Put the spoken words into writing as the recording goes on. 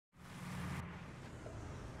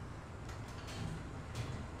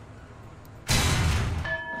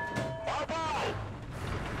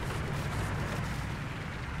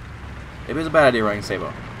Maybe it's a bad idea running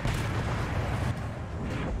Sabo.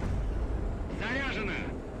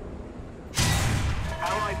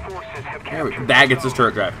 That gets his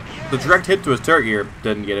turret drive. The direct hit to his turret gear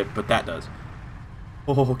didn't get it, but that does.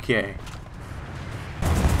 Okay.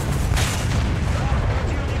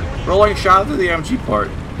 Rolling shot through the MG port.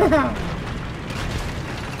 Look at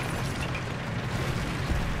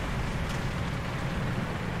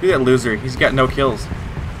that loser. He's got no kills.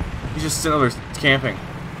 He's just sitting over camping.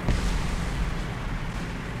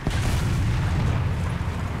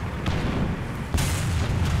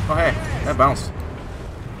 Oh hey, that bounced.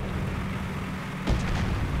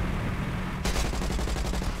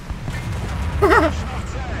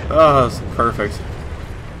 Oh, that's perfect.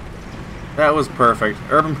 That was perfect.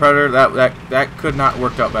 Urban Predator, that could not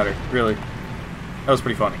worked out better, really. That was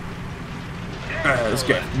pretty funny. This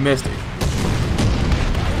guy missed it.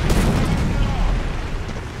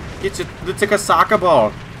 It's like a soccer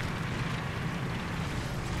ball.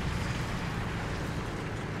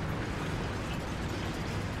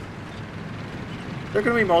 They're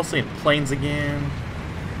gonna be mostly in planes again.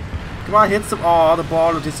 Come on, hit some. Oh, the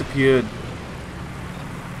ball disappeared.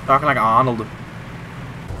 Talking like Arnold.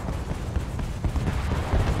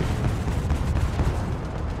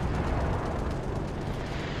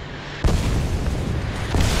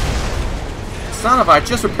 Son of, I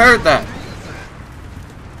just repaired that.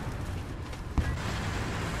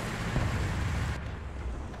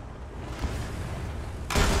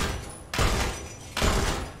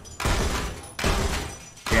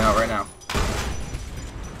 Getting out right now.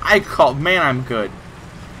 Man, I'm good.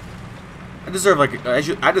 I deserve like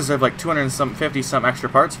I deserve like 250 some extra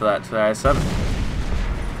parts for that I-7.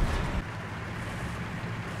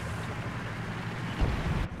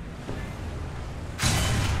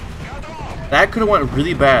 That could have went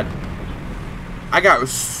really bad. I got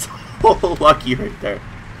so lucky right there.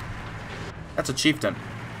 That's a chieftain.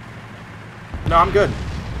 No, I'm good.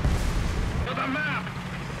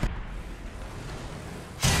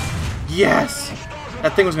 Yes!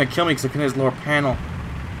 That thing was gonna kill me because I couldn't hit his lower panel.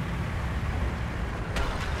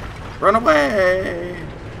 Run away!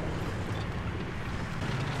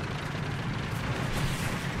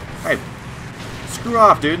 Hey, screw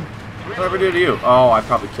off, dude. What'll I ever do to you? Oh, I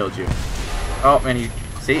probably killed you. Oh, man, you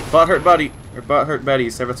see? Butthurt buddy. Or butthurt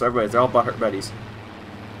buddies. That's everybody. They're all butthurt buddies.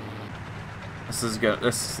 This is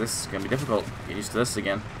gonna be difficult. Get used to this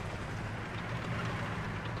again.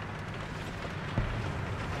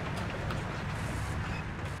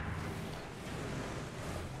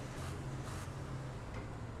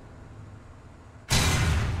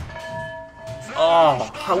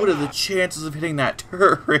 Oh, what are the chances of hitting that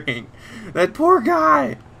turret ring? That poor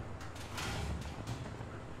guy.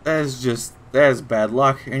 That is bad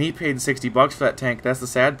luck. And he paid 60 bucks for that tank. That's the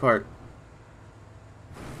sad part.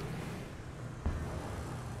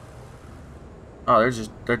 Oh,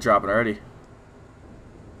 they're dropping already.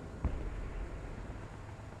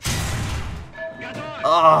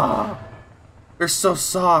 Oh, they're so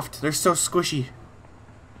soft. They're so squishy.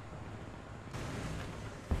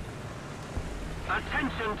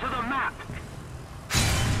 Attention to the map.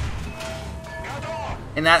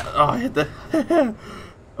 And that, oh, I hit the.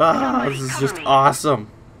 Ah, this is just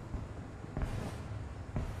awesome.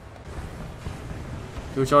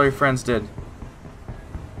 Do what all your friends did.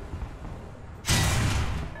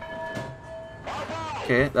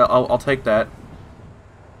 Okay, I'll take that.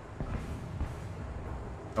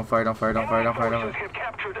 Don't fire, don't fire, don't fire, don't fire, don't fire.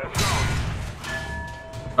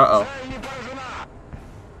 Uh-oh.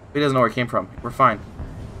 He doesn't know where it came from. We're fine.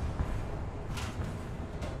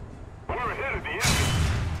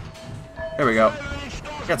 There we go.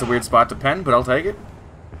 That's a weird spot to pen, but I'll take it.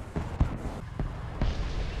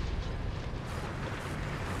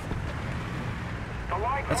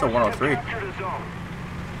 That's a 103.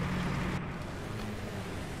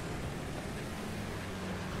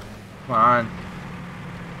 Come on.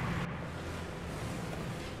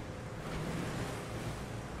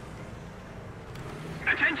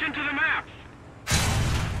 Attention to the map.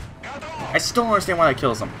 I still don't understand why that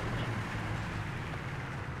kills him.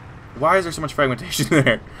 Why is there so much fragmentation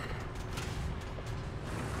there?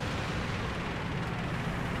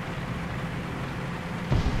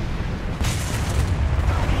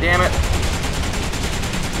 Damn it.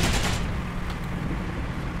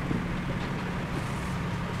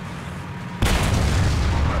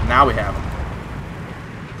 Now we have him.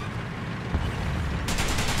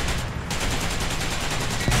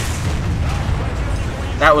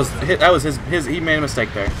 That was his he made a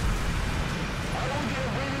mistake there.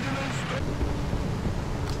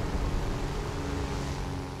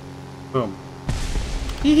 Boom.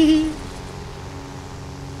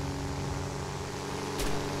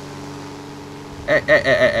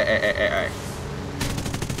 Hey.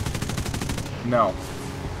 No.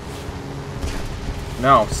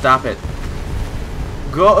 No, stop it.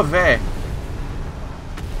 Go away.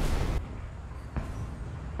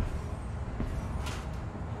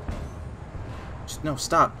 Just, no,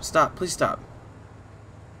 stop. Stop. Please stop.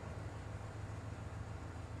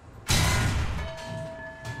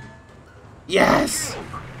 Yes!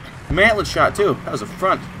 Mantlet shot too. That was a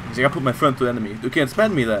front. He's like, I put my front to the enemy. You can't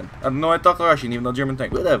spend me then. I don't know I talk Russian, even though German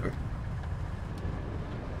tank. Whatever.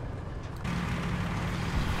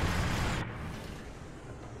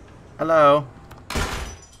 Hello.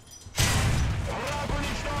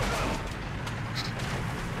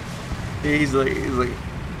 He's like,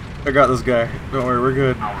 I got this guy. Don't worry, we're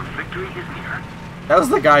good. Our victory is near. That was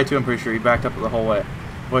the guy too, I'm pretty sure. He backed up the whole way.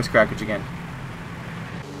 Voice crackage again.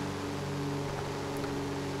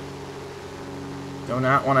 Do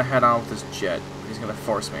not want to head on with this jet. He's going to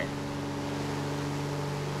force me.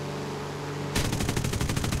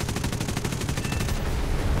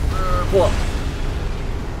 Whoa.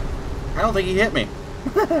 I don't think he hit me.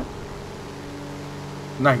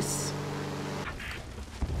 Nice.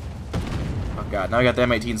 Oh god, now I got the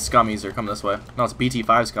M18 scummies. They're coming this way. No, it's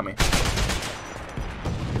BT5 scummy.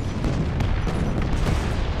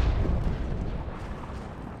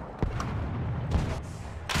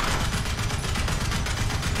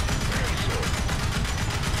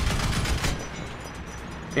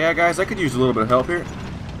 Yeah, guys, I could use a little bit of help here.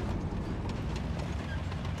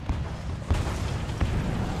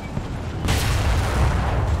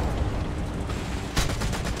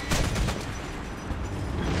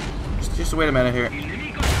 Just wait a minute here.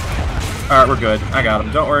 Alright, we're good. I got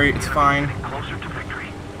him. Don't worry, it's fine.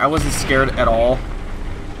 I wasn't scared at all.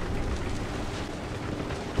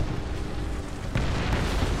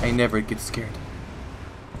 I never get scared.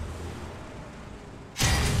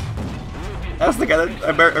 That's the guy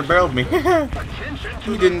that barreled me.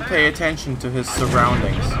 He didn't pay attention to his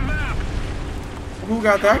surroundings. Who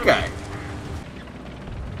got that guy?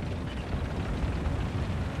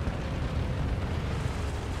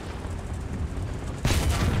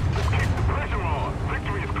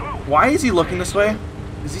 Why is he looking this way?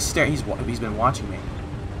 Is he staring? He's been watching me.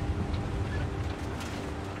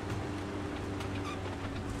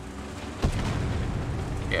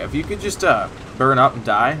 Yeah, if you could just burn up and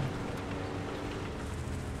die,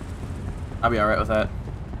 I'll be alright with that.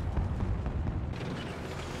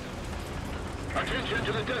 Attention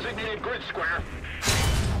to the designated grid square.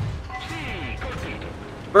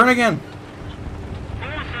 Burn again.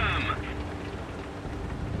 Awesome.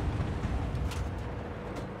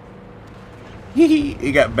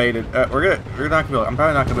 He got baited. We're not gonna be able, I'm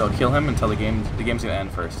probably not gonna be able to kill him until the game's gonna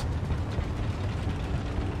end first.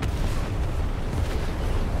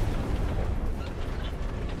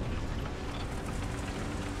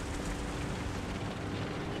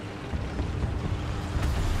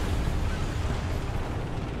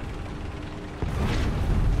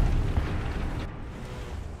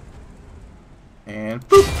 And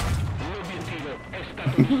boop!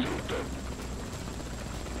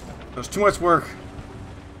 There's too much work.